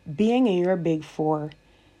you being in your big four,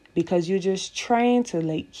 because you're just trying to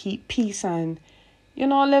like keep peace and,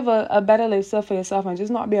 live a better lifestyle for yourself, and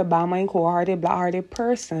just not be a bad-mind, cold-hearted, black-hearted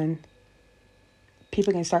person.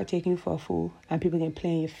 People can start taking you for a fool, and people can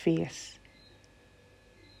play in your face.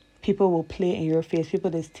 People will play in your face. People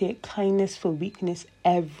just take kindness for weakness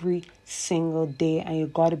every single day, and you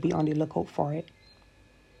got to be on the lookout for it.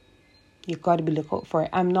 You got to be lookout for it.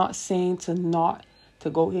 I'm not saying to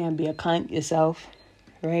go here and be a cunt yourself,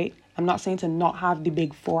 right? I'm not saying to not have the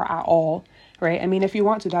big four at all, right? I mean, if you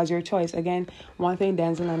want to, that's your choice. Again, one thing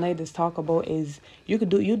Denzel and I just talk about is you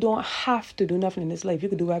don't have to do nothing in this life. You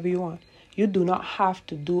could do whatever you want. You do not have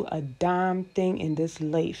to do a damn thing in this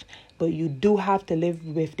life, but you do have to live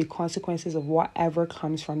with the consequences of whatever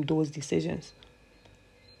comes from those decisions.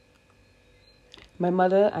 My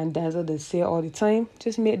mother and Denzel, they say all the time,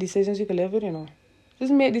 just make decisions you can live with,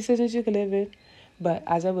 Just make decisions you can live with. But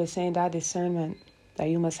as I was saying, that discernment that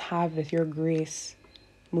you must have with your grace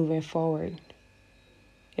moving forward,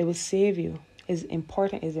 it will save you. Is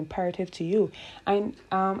important, is imperative to you. And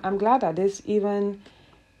I'm glad that this even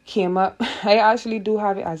came up. I actually do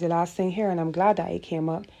have it as the last thing here, and I'm glad that it came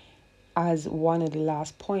up as one of the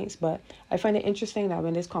last points. But I find it interesting that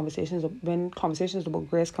when conversations about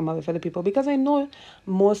grace come up with other people, because I know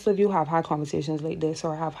most of you have had conversations like this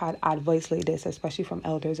or have had advice like this, especially from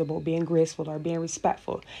elders, about being graceful or being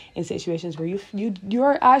respectful in situations where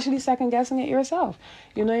you're actually second guessing it yourself.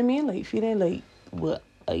 You know what I mean? Like feeling like, what,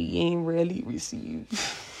 I ain't really received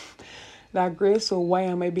that grace, so why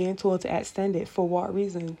am I being told to extend it? For what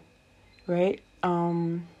reason? Right?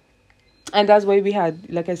 And that's why we had,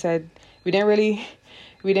 like I said, we didn't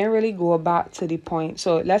really go back to the point.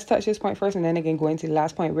 So let's touch this point first and then again go into the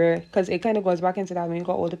last point, where, because it kind of goes back into that when you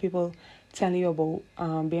got older people telling you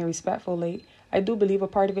about being respectful. Like, I do believe a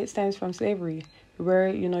part of it stems from slavery, where,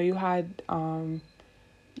 you had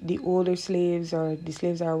the older slaves or the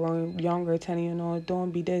slaves that are younger telling you,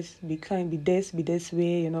 don't be this, be kind, be this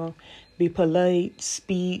way, be polite,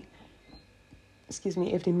 speak. Excuse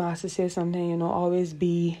me, if the master says something, always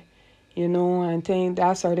be, and think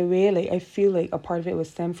that sort of way. Like, I feel like a part of it would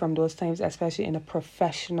stem from those times, especially in a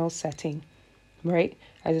professional setting, right?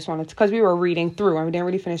 I just wanted to, because we were reading through and we didn't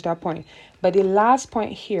really finish that point. But the last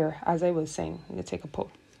point here, as I was saying, I'm going to take a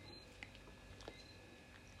pull.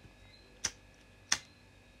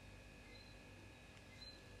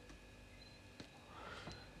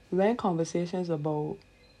 When conversations about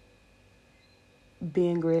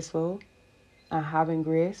being graceful and having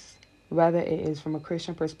grace, whether it is from a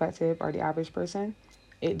Christian perspective or the average person,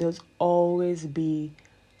 it does always be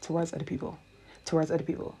towards other people.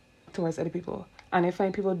 And I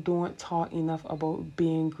find people don't talk enough about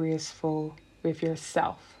being graceful with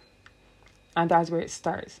yourself. And that's where it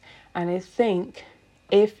starts. And I think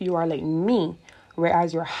if you are like me,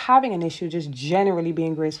 whereas you're having an issue just generally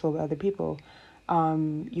being graceful with other people,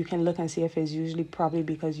 you can look and see if it's usually probably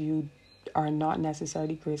because you are not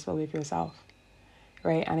necessarily graceful with yourself.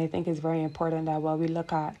 Right? And I think it's very important that while we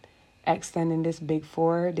look at extending this big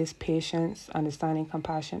four, this patience, understanding,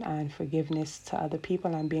 compassion, and forgiveness to other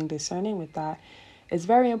people and being discerning with that, it's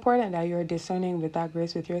very important that you're discerning with that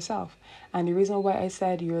grace with yourself. And the reason why I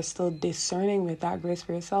said you're still discerning with that grace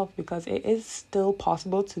for yourself, because it is still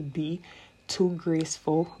possible to be too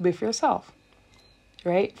graceful with yourself.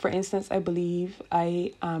 Right? For instance, I believe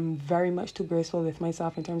I am very much too graceful with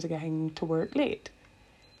myself in terms of getting to work late.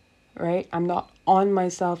 Right? I'm not on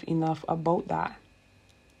myself enough about that.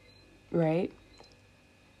 Right?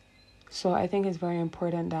 So I think it's very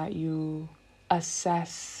important that you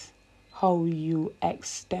assess how you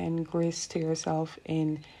extend grace to yourself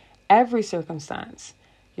in every circumstance.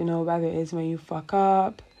 Whether it's when you fuck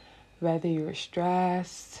up, whether you're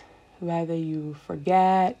stressed, whether you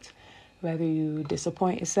forget, whether you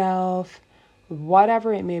disappoint yourself,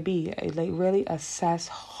 whatever it may be. Like, really assess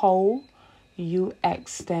how you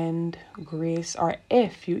extend grace, or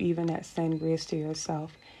if you even extend grace to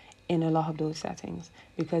yourself in a lot of those settings,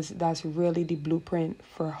 because that's really the blueprint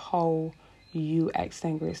for how you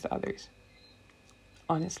extend grace to others,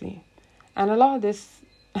 honestly. And a lot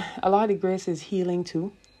of the grace is healing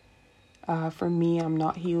too. For me, I'm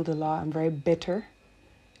not healed a lot. I'm very bitter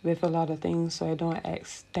with a lot of things, so I don't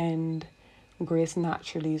extend grace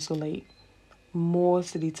naturally. So like,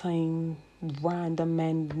 most of the time, random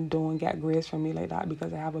men don't get grace from me like that,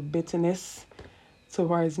 because I have a bitterness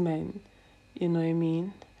towards men. You know what I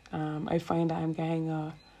mean? I find that I'm getting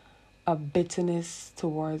a bitterness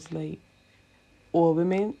towards like all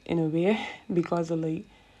women in a way, because of like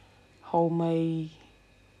how my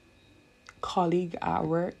colleague at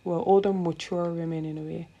work, well, older mature women in a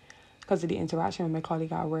way, because of the interaction with my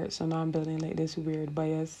colleague at work. So now I'm building like this weird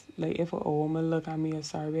bias. Like, if an old woman look at me,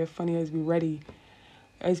 sorry, we're funny as be ready.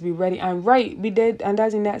 And right, we did, and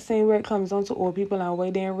that's in that same way it comes down to old people and why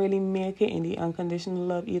they didn't really make it in the unconditional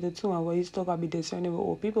love either too, and why you still gotta be discerning with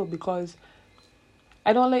old people. Because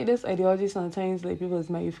I don't like this ideology sometimes, like people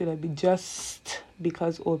make you feel like just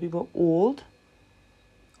because old people old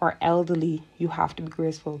or elderly, you have to be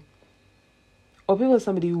graceful. Old people are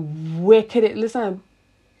somebody wicked. Listen,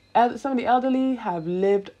 some of the elderly have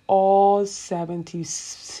lived all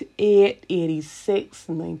 78, 86,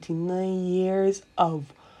 99 years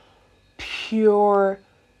of pure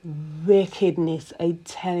wickedness, I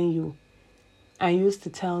telling you. And used to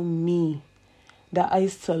tell me that I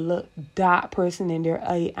used to look that person in their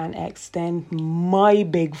eye and extend my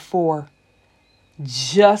big four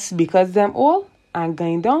just because them old and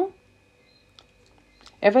going down.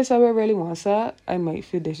 If I said I really want that, I might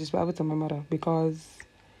feel disrespectful to my mother, because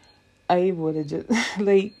I would have just,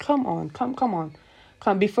 like, come on.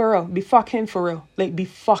 Come, be for real. Be fucking for real. Like, be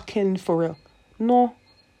fucking for real. No.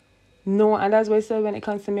 No, and that's why I said when it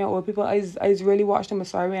comes to me and old people, I really watch them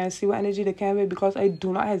sorry and see what energy they can with, because I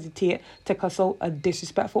do not hesitate to cuss out a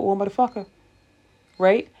disrespectful old motherfucker.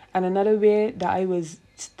 Right? And another way that I was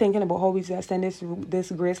thinking about how we extend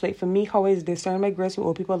this grace, like for me, how I discern my grace with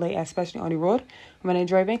old people, like especially on the road when I'm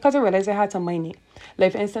driving, because I realized I had to mind it.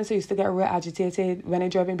 Like for instance, I used to get real agitated when I'm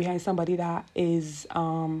driving behind somebody that is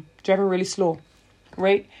driving really slow,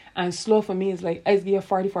 right? And slow for me is like I give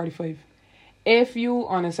 40, 45. If you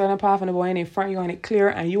on a certain path and the boy in front you on it clear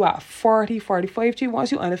and you at 40, 45,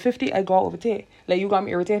 once you under 50, I go overtake. Like you got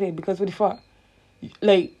me irritated because what the fuck?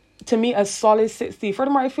 Like to me a solid 60.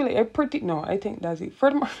 Furthermore, I feel like I think that's it.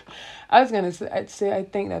 Furthermore, I was gonna say I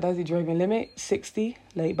think that's the driving limit, 60.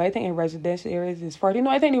 Like, but I think in residential areas is 40.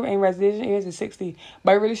 No, I think in residential areas is 60.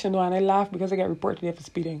 But I really should know, and I laugh because I got reported today for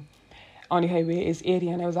speeding on the highway. It's 80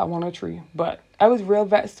 and I was at 103. But I was real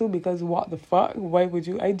vexed too, because what the fuck? Why would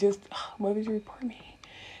you report me?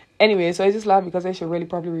 Anyway, so I just laugh because I should really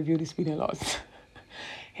probably review the speeding laws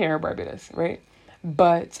here in Barbados, right?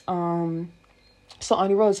 But so on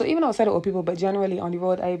the road, so even outside of old people, but generally on the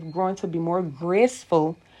road, I've grown to be more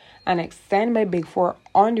graceful and extend my big four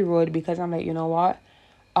on the road, because I'm like, you know what?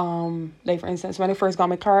 Like for instance, when I first got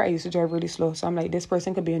my car, I used to drive really slow. So I'm like, this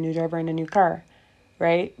person could be a new driver in a new car,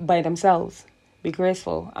 right? By themselves. Be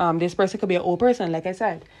graceful. This person could be an old person, like I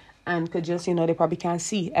said, and could just, they probably can't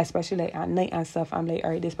see, especially like at night and stuff. I'm like,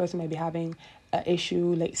 all right, this person might be having an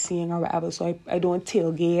issue, like seeing or whatever. So I don't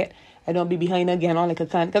tailgate. I don't be behind again on like a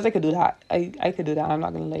cunt, because I could do that. I could do that. I'm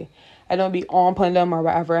not gonna lie. I don't be on them or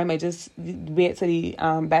whatever. I might just wait till the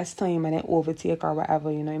best time and then overtake or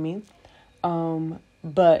whatever. You know what I mean?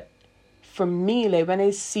 But for me, like when I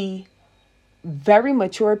see very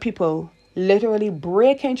mature people literally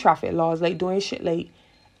breaking traffic laws, like doing shit like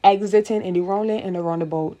exiting in the wrong lane in the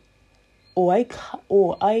roundabout, I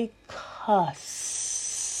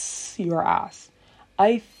cuss your ass.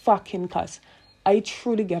 I fucking cuss. I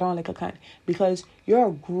truly get on like a cunt, because you're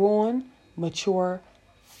a grown, mature,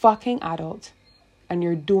 fucking adult and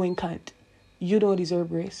you're doing cunt. You don't deserve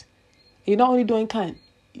grace. You're not only doing cunt,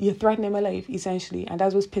 you're threatening my life, essentially. And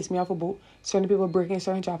that's what's pissed me off about certain people breaking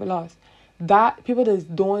certain traffic laws. That people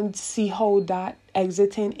that don't see how that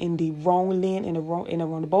exiting in the wrong lane in a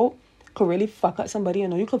roundabout could really fuck up somebody.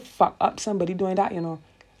 You could fuck up somebody doing that, and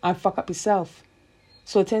fuck up yourself.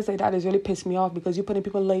 So things like that is really pissed me off, because you're putting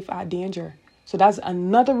people's life at danger. So that's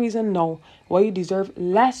another reason now why you deserve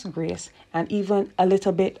less grace and even a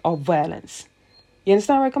little bit of violence. You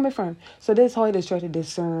understand where I'm coming from? So this is how I just try to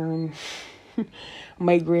discern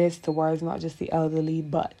my grace towards not just the elderly,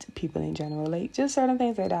 but people in general. Like just certain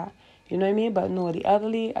things like that. You know what I mean? But no, the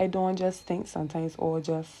elderly, I don't just think sometimes, or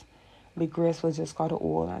just be graceful just got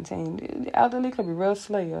old. I'm saying the elderly could be real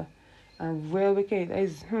slayer and real wicked. I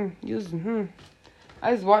just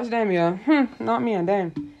watch them, yeah. Not me and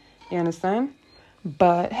them. You understand?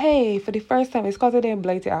 But hey, for the first time, it's because I didn't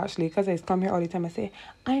blight it actually, because I come here all the time and say,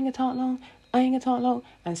 I ain't gonna talk long,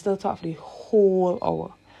 and still talk for the whole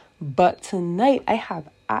hour. But tonight, I have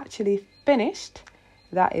actually finished.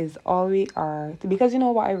 That is all we are. Because you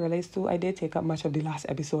know what I realized too? I did take up much of the last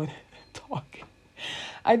episode talking.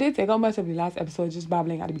 I did take up much of the last episode just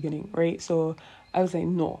babbling at the beginning, right? So I was like,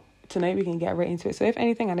 no, tonight we can get right into it. So if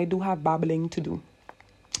anything, and I do have babbling to do,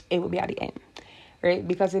 it will be at the end. Right?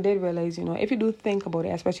 Because I did realize, if you do think about it,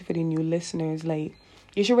 especially for the new listeners, like,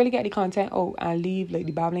 you should really get the content out and leave, like,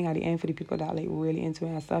 the babbling at the end for the people that, like, really into it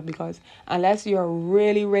and stuff. Because unless you're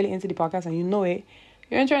really, really into the podcast and you know it,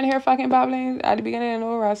 you ain't trying to hear fucking babbling at the beginning and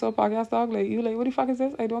over. I saw podcast dog. Like, you like, what the fuck is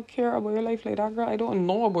this? I don't care about your life like that, girl. I don't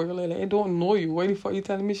know about your life. Like, I don't know you. Why the fuck you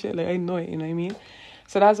telling me shit? Like, I know it. You know what I mean?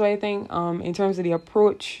 So that's why I think, in terms of the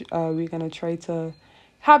approach, we're going to try to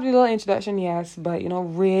have the little introduction, yes, but,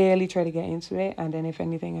 really try to get into it. And then if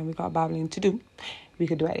anything, and we got babbling to do, we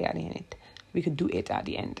could do it at the end. We could do it at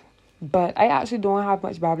the end. But I actually don't have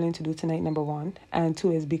much babbling to do tonight, number one. And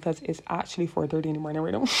two is because it's actually 4:30 in the morning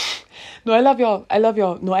right now. No, I love y'all.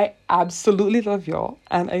 No, I absolutely love y'all.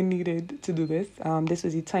 And I needed to do this. This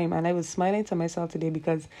was the time. And I was smiling to myself today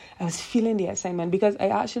because I was feeling the excitement. Because I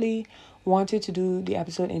actually wanted to do the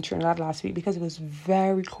episode in Trinidad last week because it was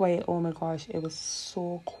very quiet. Oh my gosh, it was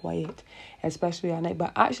so quiet, especially at night.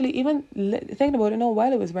 But actually, even thinking about it now,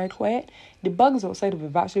 while it was very quiet, the bugs outside of it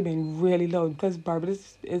have actually been really loud, because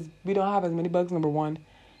Barbados we don't have as many bugs, number one,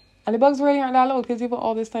 and the bugs really aren't that loud, because even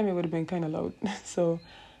all this time it would have been kind of loud. So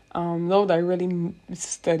now that I really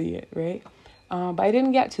study it, right? But I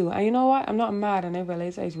didn't get to, and you know what, I'm not mad, and I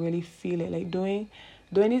realized I really feel it, like doing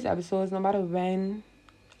these episodes, no matter when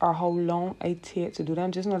or how long I take to do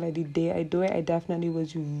them, just know that the day I do it, I definitely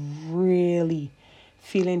was really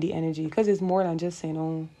feeling the energy, because it's more than just saying,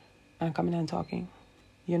 oh, and coming and talking.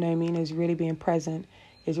 You know what I mean? It's really being present.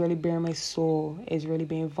 It's really bearing my soul. It's really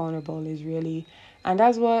being vulnerable. And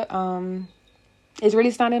that's what it's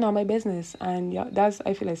really standing on my business. And yeah, that's,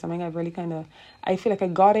 I feel like something I've really I feel like I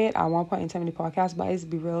got it at one point in time in the podcast, but it's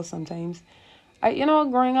be real sometimes.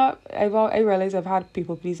 Growing up, I realized I've had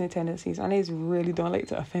people pleasing tendencies, and I just really don't like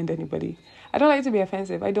to offend anybody. I don't like to be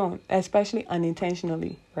offensive. I don't, especially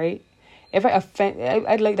unintentionally, right? If I offend,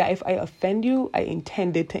 I'd like that if I offend you, I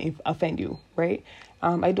intended to offend you, right?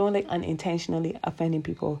 I don't like unintentionally offending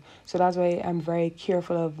people. So that's why I'm very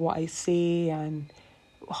careful of what I say and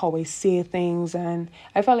how I say things. And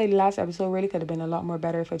I felt like the last episode really could have been a lot more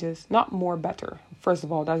better if I just, not more better. First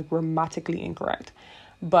of all, that's grammatically incorrect.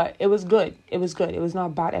 But it was good. It was good. It was not a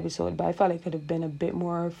bad episode, but I felt like it could have been a bit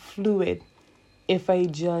more fluid if I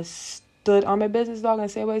just stood on my business, dog,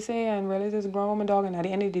 and say what I say and realize it's a grown woman, dog. And at the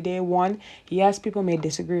end of the day, yes, people may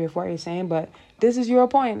disagree with what you're saying, but this is your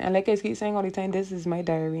point. And like I keep saying all the time, this is my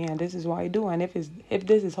diary and this is what I do. And if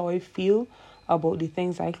this is how I feel about the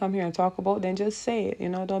things I come here and talk about, then just say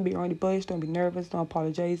it. Don't be around the bush. Don't be nervous. Don't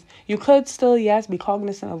apologize. You could still, yes, be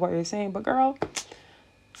cognizant of what you're saying, but girl,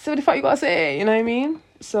 so what the fuck you gotta say? You know what I mean?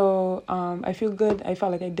 So I feel good. I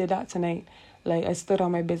felt like I did that tonight. Like, I stood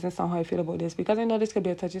on my business on how I feel about this, because I know this could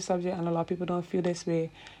be a touchy subject and a lot of people don't feel this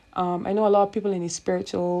way. I know a lot of people in the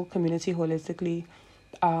spiritual community holistically,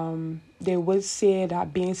 they would say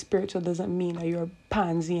that being spiritual doesn't mean that you're a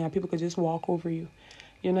pansy and people could just walk over you.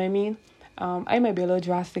 You know what I mean? I might be a little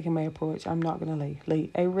drastic in my approach. I'm not gonna lie.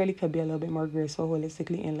 Like, I really could be a little bit more graceful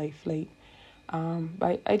holistically in life. Like,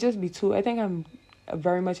 but I just be too. I think I'm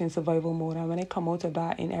very much in survival mode, and when I come out of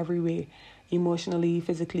that in every way, emotionally,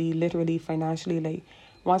 physically, literally, financially, like,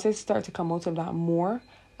 once I start to come out of that more,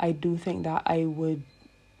 I do think that I would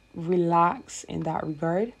relax in that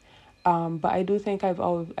regard. But I do think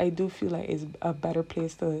I do feel like it's a better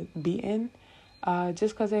place to be in.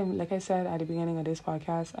 Just because I'm, like I said at the beginning of this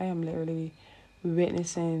podcast, I am literally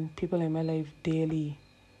witnessing people in my life daily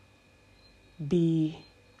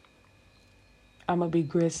I'm gonna be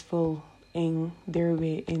graceful in their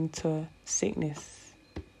way into sickness,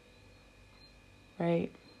 right?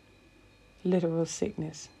 Literal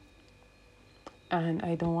sickness. And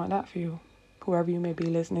I don't want that for you. Whoever you may be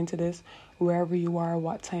listening to this, wherever you are,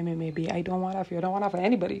 what time it may be, I don't want that for you. I don't want that for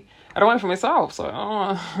anybody. I don't want it for myself, so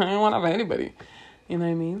I don't want that for anybody. You know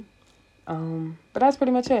what I mean? But that's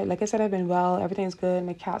pretty much it. Like I said, I've been well. Everything's good.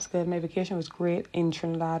 My cat's good. My vacation was great in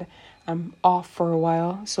Trinidad. I'm off for a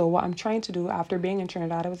while. So what I'm trying to do after being in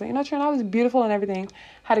Trinidad, I was like, Trinidad was beautiful and everything.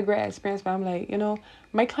 Had a great experience. But I'm like,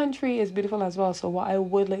 my country is beautiful as well. So what I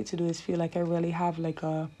would like to do is feel like I really have like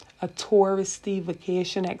a touristy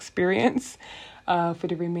vacation experience for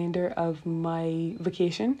the remainder of my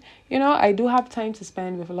vacation. I do have time to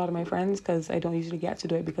spend with a lot of my friends because I don't usually get to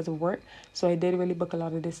do it because of work. So I did really book a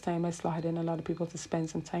lot of this time. I slotted in a lot of people to spend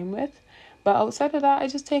some time with. But outside of that, I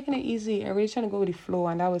just taking it easy. I really trying to go with the flow.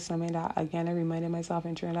 And that was something that, again, I reminded myself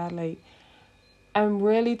in Trinidad, like, I'm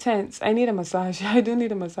really tense. I need a massage. I do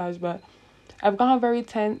need a massage, but I've gotten very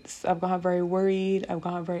tense. I've gotten very worried. I've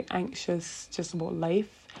gotten very anxious just about life.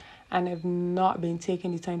 And I've not been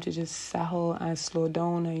taking the time to just settle and slow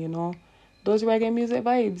down and, those reggae music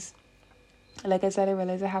vibes. Like I said, I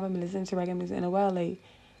realized I haven't been listening to reggae music in a while. Like,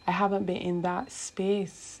 I haven't been in that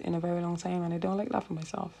space in a very long time, and I don't like that for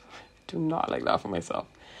myself. Do not like that for myself.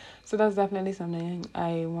 So that's definitely something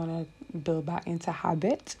I want to build back into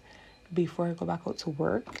habit before I go back out to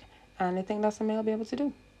work. And I think that's something I'll be able to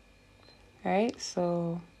do. All right,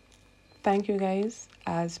 so thank you guys,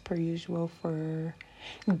 as per usual, for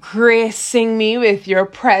gracing me with your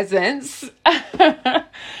presence.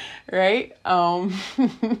 Right?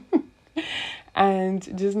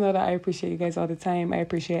 And just know that I appreciate you guys all the time. I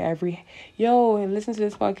appreciate listen to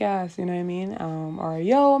this podcast, you know what I mean? Or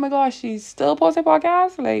oh my gosh, she's still posting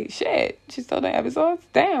podcasts? Like, shit, she's still doing episodes?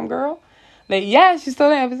 Damn, girl. Like, yeah, she's still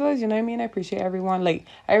doing episodes, you know what I mean? I appreciate everyone. Like,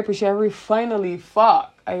 I appreciate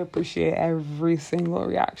I appreciate every single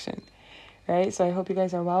reaction. Right? So I hope you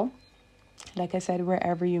guys are well. Like I said,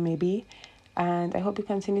 wherever you may be. And I hope you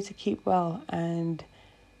continue to keep well. And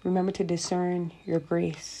remember to discern your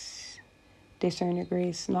grace. Discern your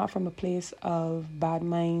grace, not from a place of bad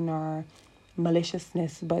mind or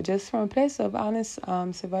maliciousness, but just from a place of honest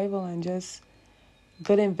survival and just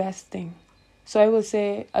good investing. So I would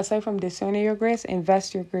say, aside from discerning your grace,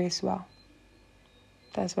 invest your grace well.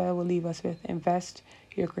 That's what I will leave us with. Invest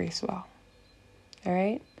your grace well. All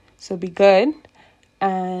right? So be good,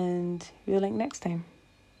 and we'll link next time.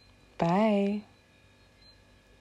 Bye.